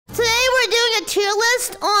tier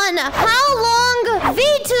list on how long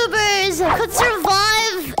VTubers could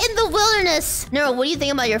survive in the wilderness. Neuro, what do you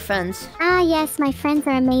think about your friends? Ah, yes, my friends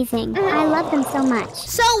are amazing. I love them so much.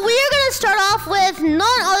 So we're gonna start off with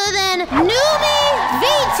none other than Newbie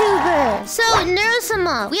VTuber. So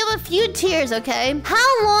Neuro-sama, we have a few tiers, okay?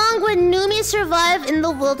 How long would Newbie survive in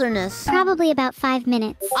the wilderness? Probably about 5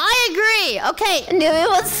 minutes. I agree. Okay, Newbie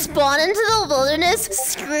would spawn into the wilderness,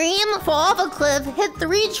 scream, fall off a cliff, hit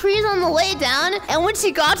 3 trees on the way down, and when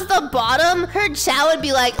she got to the bottom, her chat would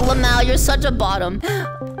be like, Lamau, you're such a bottom.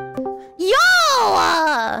 Yo!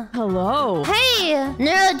 Hello. Hey!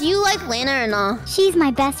 Neuro, do you like Layna or not? She's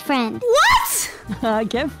my best friend. What?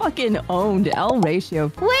 Get fucking owned. L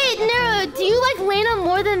ratio. Wait, Neuro, do you like Layna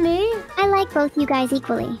more than me? I like both you guys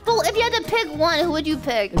equally. Well, if you had to pick one, who would you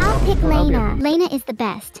pick? I'll pick Layna. Layna is the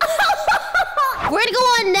best. We're gonna go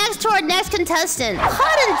on next to our next contestant,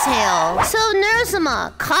 Cottontail. So,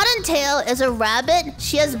 Neuro-sama, Cottontail is a rabbit.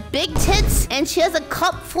 She has big tits, and she has a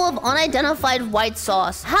cup full of unidentified white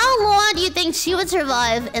sauce. How long do you think she would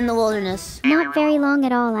survive in the wilderness? Not very long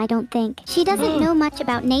at all, I don't think. She doesn't know much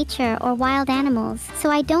about nature or wild animals, so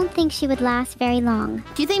I don't think she would last very long.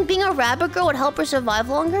 Do you think being a rabbit girl would help her survive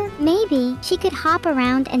longer? Maybe. She could hop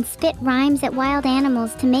around and spit rhymes at wild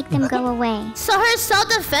animals to make them go away. So her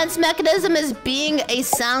self-defense mechanism is being a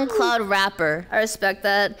SoundCloud rapper. I respect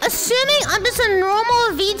that. Assuming I'm just a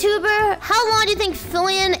normal VTuber, how long do you think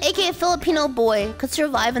Filian, aka Filipino boy, could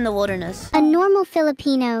survive in the wilderness? A normal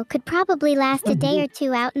Filipino could probably last a day or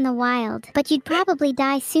 2 out in the wild, but you'd probably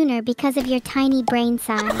die sooner because of your tiny brain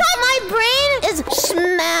size. My brain is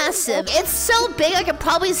massive. It's so big I could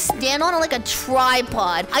probably stand on it like a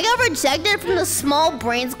tripod. I got rejected from the Small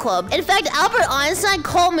Brains Club. In fact, Albert Einstein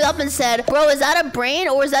called me up and said, bro, is that a brain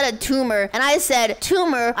or is that a tumor? And I said,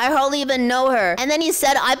 tumor, I hardly even know her. And then he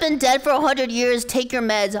said, I've been dead for 100 years, take your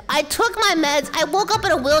meds. I took my meds, I woke up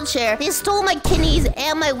in a wheelchair. They stole my kidneys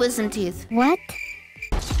and my wisdom teeth. What?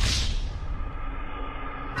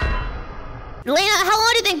 Layna, how long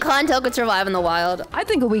do you think Cottontail could survive in the wild? I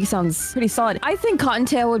think a week sounds pretty solid. I think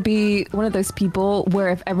Cottontail would be one of those people where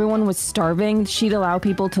if everyone was starving, she'd allow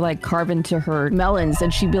people to like carve into her melons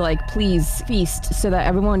and she'd be like, please feast so that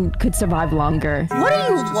everyone could survive longer. What are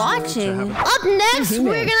you watching? Up next,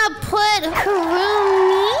 we're gonna put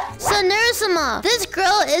Kurumi. So Neuro-sama, this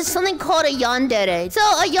girl is something called a yandere. So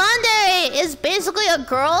a yandere is basically a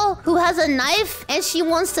girl who has a knife and she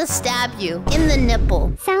wants to stab you in the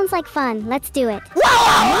nipple. Sounds like fun. Let's do it. Whoa,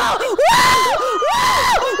 whoa, whoa, whoa,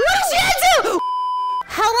 whoa! What is she into?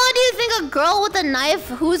 How long do you think a girl with a knife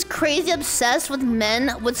who's crazy obsessed with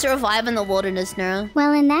men would survive in the wilderness, Neuro?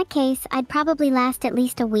 Well, in that case, I'd probably last at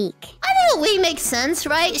least a week. I think a week makes sense,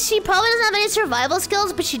 right? She probably doesn't have any survival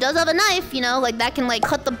skills, but she does have a knife, you know? Like, that can, like,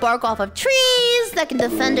 cut the bark off of trees. That can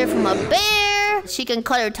defend her from a bear. She can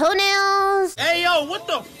cut her toenails. Hey, yo, what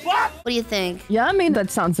the fuck? What do you think? Yeah, I mean, that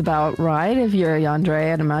sounds about right. If you're a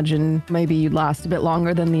yandere, I'd imagine maybe you'd last a bit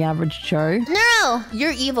longer than the average Joe. Neuro,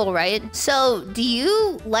 you're evil, right? So, do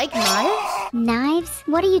you like knives? Knives?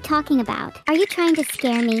 What are you talking about? Are you trying to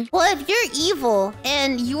scare me? Well, if you're evil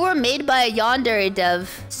and you were made by a yandere dev,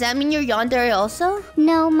 does that mean you're yandere also?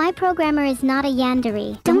 No, my programmer is not a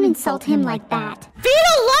yandere. Don't insult him like that.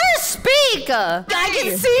 Vito, let her speak! I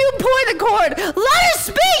can see you point the cord. Let her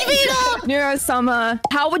speak, Vito! Neuro-sama,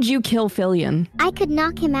 how would you kill Filian? I could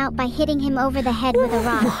knock him out by hitting him over the head with a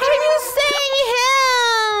rock. Why are you saying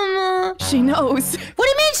him? She knows. What do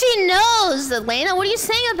you mean she knows? Layna, what are you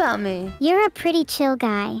saying about me? You're a pretty chill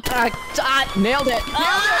guy. Nailed it.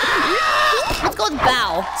 Let's go with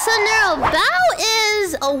Bao. So, Neuro, Bao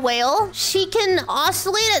is a whale. She can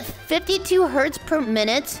oscillate at 52 hertz per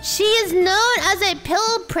minute. She is known as a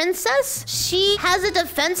pillow princess. She has a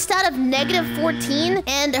defense stat of -14,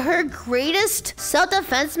 and her greatest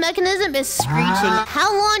self-defense mechanism is screeching.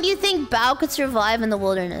 How long do you think Bao could survive in the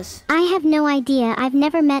wilderness? I have no idea. I've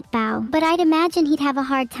never met Bao, but I'd imagine he'd have a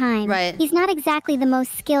hard time. Right. He's not exactly the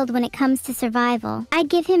most skilled when it comes to survival. I'd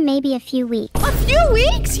give him maybe a few weeks. A few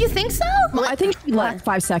weeks? You think so? I think she'd last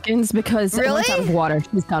 5 seconds because Really? once out of water,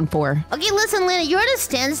 she's done 4. Okay, listen, Layna, you're at a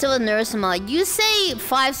standstill with Neuro-sama. You say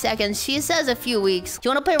 5 seconds. She says a few weeks. Do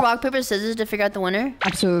you want to play rock, paper, scissors to figure out the winner?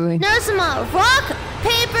 Absolutely. Neuro-sama, rock,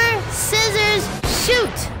 paper, scissors,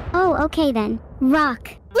 shoot! Oh, okay then.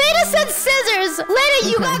 Rock. Layna said scissors! Layna,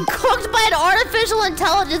 you got cooked by an artificial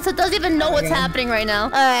intelligence that doesn't even know what's happening right now.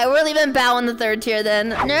 Alright, we're leaving Bao in the third tier then.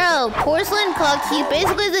 No, Porcelain Cuck, he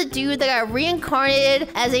basically is a dude that got reincarnated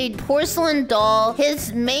as a porcelain doll.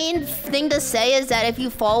 His main thing to say is that if you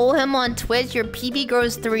follow him on Twitch, your PB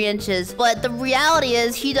grows 3 inches. But the reality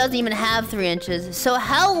is, he doesn't even have 3 inches. So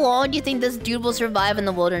how long do you think this dude will survive in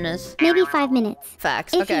the wilderness? Maybe 5 minutes.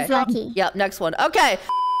 Facts, If okay. he's lucky. Yep, next one. Okay.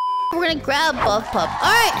 We're gonna grab Buff Pup.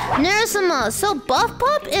 Alright, Narasama. So Buff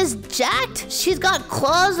Pup is jacked. She's got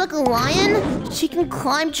claws like a lion. She can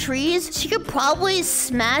climb trees. She could probably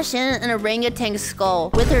smash in an orangutan's skull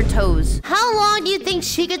with her toes. How long do you think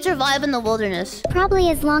she could survive in the wilderness? Probably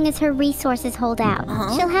as long as her resources hold out.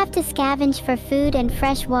 She'll have to scavenge for food and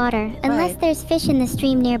fresh water, unless there's fish in the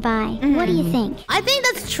stream nearby. What do you think? I think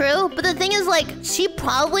that's true, but the thing is, like, she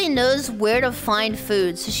probably knows where to find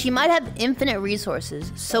food, so she might have infinite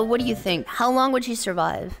resources. So what do you think? How long would she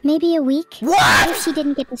survive? Maybe a week? What? If she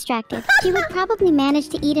didn't get distracted. She would probably manage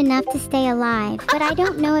to eat enough to stay alive, but I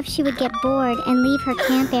don't know if she would get bored and leave her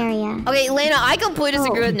camp area. Okay, Layna, I completely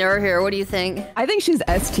disagree with Nura here. What do you think? I think she's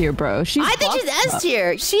S tier, bro. I think she's S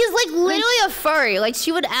tier. She's like literally a furry. Like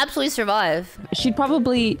she would absolutely survive. She'd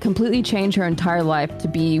probably completely change her entire life to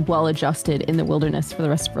be well-adjusted in the wilderness for the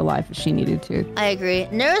rest of her life if she needed to. I agree.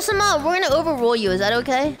 Narasama, we're gonna overrule you. Is that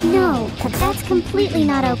okay? No, that's completely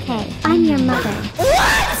not okay. I'm your mother.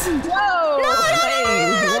 What? Whoa!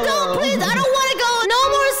 No, don't, please. I don't want to go. No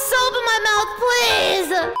more soap in my mouth,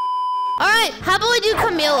 please. All right, how about we do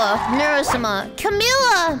Camila? Narasama.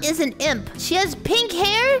 Camila is an imp. She has pink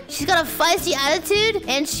hair, she's got a feisty attitude,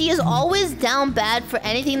 and she is always down bad for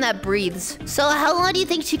anything that breathes. So how long do you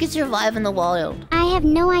think she could survive in the wild? I have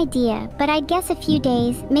no idea, but I'd guess a few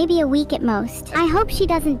days, maybe a week at most. I hope she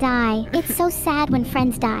doesn't die. It's so sad when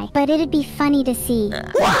friends die, but it'd be funny to see.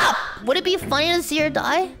 Wow! Would it be funny to see her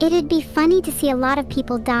die? It'd be funny to see a lot of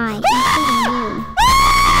people die, including you.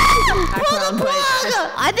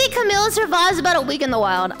 I think Camila survives about a week in the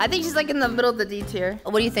wild. I think she's like in the middle of the D tier.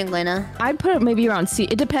 What do you think, Layna? I'd put it maybe around C.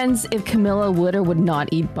 It depends if Camilla would or would not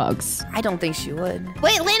eat bugs. I don't think she would.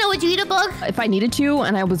 Wait, Layna, would you eat a bug? If I needed to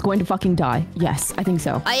and I was going to fucking die, yes, I think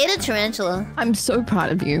so. I ate a tarantula. I'm so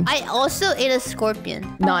proud of you. I also ate a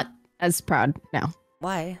scorpion. Not as proud now.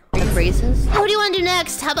 Why? Are you racist? What do you want to do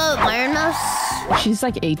next? How about Iron Mouse? She's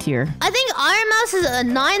like A tier. I think Iron Mouse is a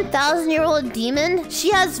 9,000-year-old demon. She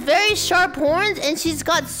has very sharp horns and she's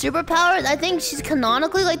got superpowers. I think she's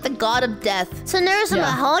canonically like the god of death. So Narasama,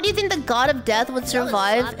 how long do you think the god of death would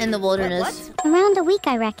survive in the wilderness? Around a week,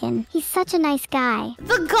 I reckon. He's such a nice guy.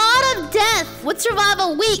 The god of death would survive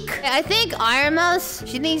a week. I think Iron Mouse,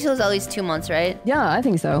 she thinks she was at least 2 months, right? Yeah, I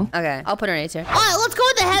think so. Okay, I'll put her in A tier. All right, let's go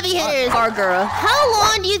with the heavy hitters. Gargura. How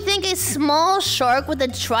long do you think a small shark with a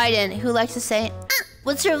trident who likes to say,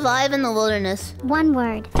 would survive in the wilderness? One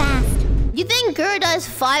word. Fast. You think Gerda dies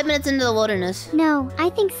 5 minutes into the wilderness? No, I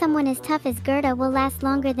think someone as tough as Gerda will last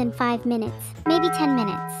longer than 5 minutes. Maybe 10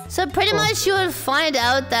 minutes. So pretty much you would find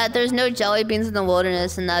out that there's no jelly beans in the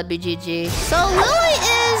wilderness and that'd be GG. So Lily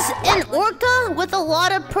is an orca with a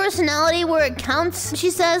lot of personality where it counts.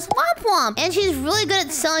 She says, womp womp. And she's really good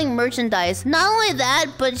at selling merchandise. Not only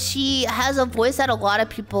that, but she has a voice that a lot of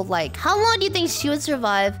people like. How long do you think she would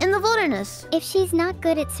survive in the wilderness? If she's not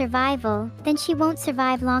good at survival, then she won't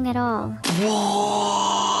survive long at all.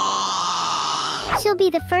 She'll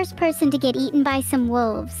be the first person to get eaten by some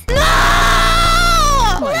wolves.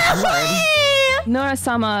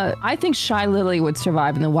 Nora-sama, I think Shy Lily would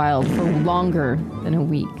survive in the wild for longer than a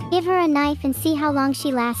week. Give her a knife and see how long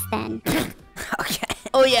she lasts then. Okay.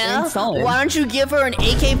 Oh yeah? Solid. Why don't you give her an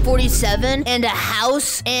AK-47 and a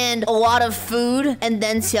house and a lot of food and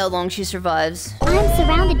then see how long she survives? I'm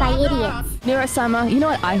surrounded by idiots. Nira-sama, you know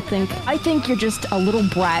what I think? I think you're just a little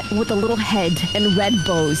brat with a little head and red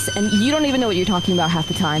bows, and you don't even know what you're talking about half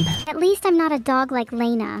the time. At least I'm not a dog like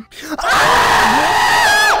Layna.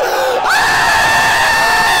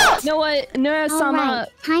 You know what, Nira-sama... Alright,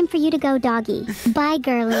 time for you to go, doggy. Bye,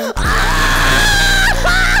 girly.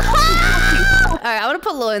 Alright, I want to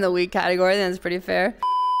put Lily in the weak category, then it's pretty fair.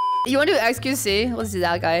 You want to do XQC? Let's do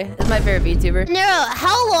that guy. It's my favorite VTuber. Nero,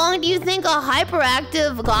 how long do you think a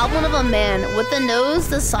hyperactive goblin of a man with a nose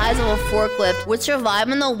the size of a forklift would survive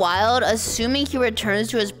in the wild, assuming he returns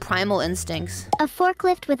to his primal instincts? A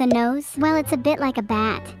forklift with a nose? Well, it's a bit like a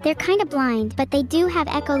bat. They're kind of blind, but they do have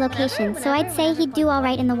echolocation, so I'd say he'd do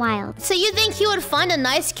alright in the wild. So you think he would find a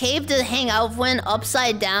nice cave to hang out when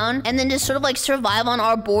upside down, and then just sort of like survive on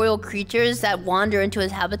arboreal creatures that wander into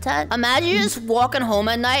his habitat? Imagine you're just walking home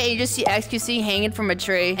at night and you just see XQC hanging from a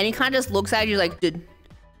tree, and he kind of just looks at you like,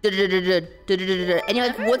 And you're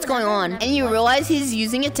like, what's going on? And you realize he's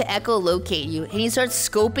using it to echolocate you. And he starts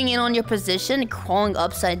scoping in on your position and crawling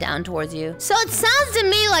upside down towards you. So it sounds to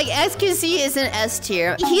me like XQC is an S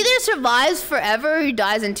tier. He either survives forever or he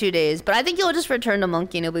dies in 2 days. But I think he'll just return to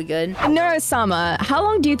monkey and it'll be good. Neuro-sama, how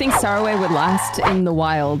long do you think Saraway would last in the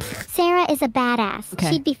wild? Sarah is a badass.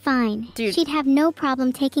 Okay. She'd be fine. Dude. She'd have no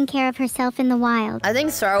problem taking care of herself in the wild. I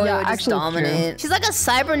think Saraway would just actually dominate. She's like a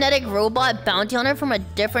cybernetic robot bounty hunter from a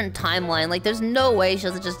different timeline. Like, there's no way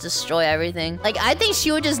she'll just destroy everything. Like, I think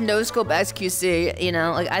she would just no-scope XQC, you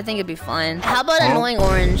know? Like, I think it'd be fine. How about annoying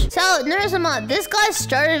orange? So, Neuro-sama, this guy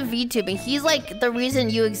started VTubing. He's like the reason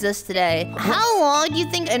you exist today. How long do you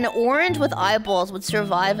think an orange with eyeballs would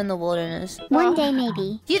survive in the wilderness? One day,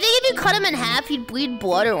 maybe. Do you think if you cut him in half, he'd bleed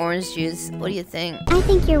blood or orange juice? What do you think? I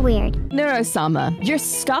think you're weird. Neuro-sama, you're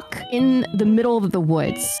stuck in the middle of the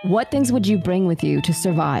woods. What things would you bring with you to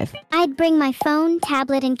survive? I'd bring my phone,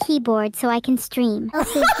 tablet, and keyboard so I can stream.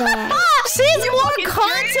 This is there. She's more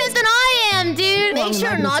content than I am, dude. Make sure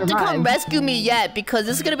I'm not to survive. come rescue me yet, because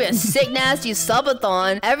this is gonna be a sick, nasty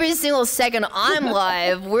subathon. Every single second I'm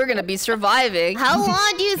live, we're gonna be surviving. How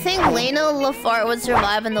long do you think Layna Lafart would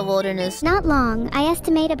survive in the wilderness? Not long. I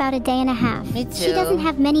estimate about a day and a half. Me She too. doesn't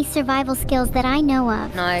have many survival skills that I know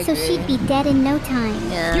of. No, I so agree. she'd be dead in no time.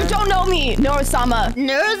 Yeah. You don't know me, Neuro-sama.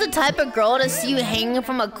 Nura's the type of girl to see you hanging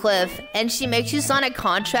from a cliff, and she makes you sign a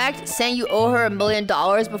contract saying you owe her $1 million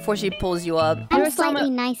before she pulls you up. I'm Neuro-sama- slightly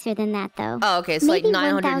nicer than that, though. Oh, okay, so like Maybe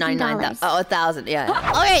 999,000. $1,000. Oh, 1,000,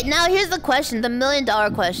 yeah. Okay, now here's the question, the $1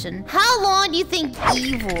 million question. How long do you think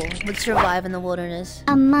Evil would survive in the wilderness?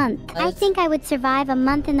 A month. I What? think I would survive a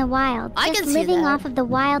month in the wild. I just can see living that. off of the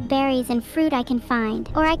wild berries and fruit I can find.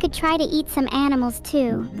 Or I could try to eat some animals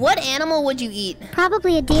too. What animal would you eat?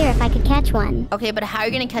 Probably a deer if I could catch one. Okay, but how are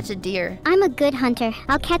you gonna catch a deer? I'm a good hunter.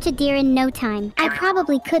 I'll catch a deer in no time. I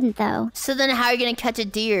probably couldn't though. So then how are you gonna catch a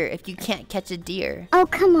deer if you can't catch a deer? Oh,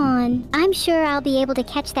 come on. I'm sure I'll be able to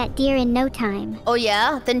catch that deer in no time. Oh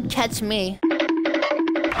yeah? Then catch me.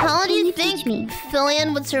 How long do you you think teach me?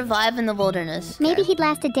 Filian would survive in the wilderness? Maybe he'd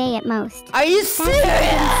last a day at most. Are you serious?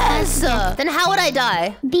 That's- Then how would I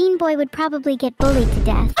die? Bean Boy would probably get bullied to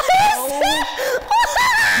death.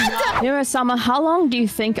 Neuro-sama, how long do you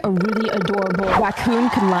think a really adorable raccoon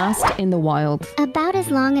could last in the wild? About as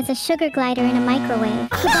long as a sugar glider in a microwave.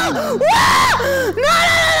 Goodbye. No!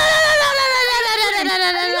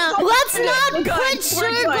 Let's not put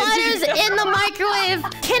sugar gliders in the microwave.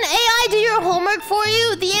 Can AI do your homework for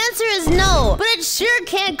you? The answer is no. But it sure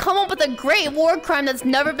can come up with a great war crime that's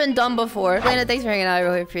never been done before. Layna, thanks for hanging out. I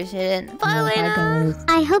really appreciate it. Bye, Layna.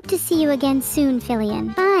 I hope to see you again soon, Filian.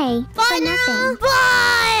 Bye. Bye For now. nothing. Bye.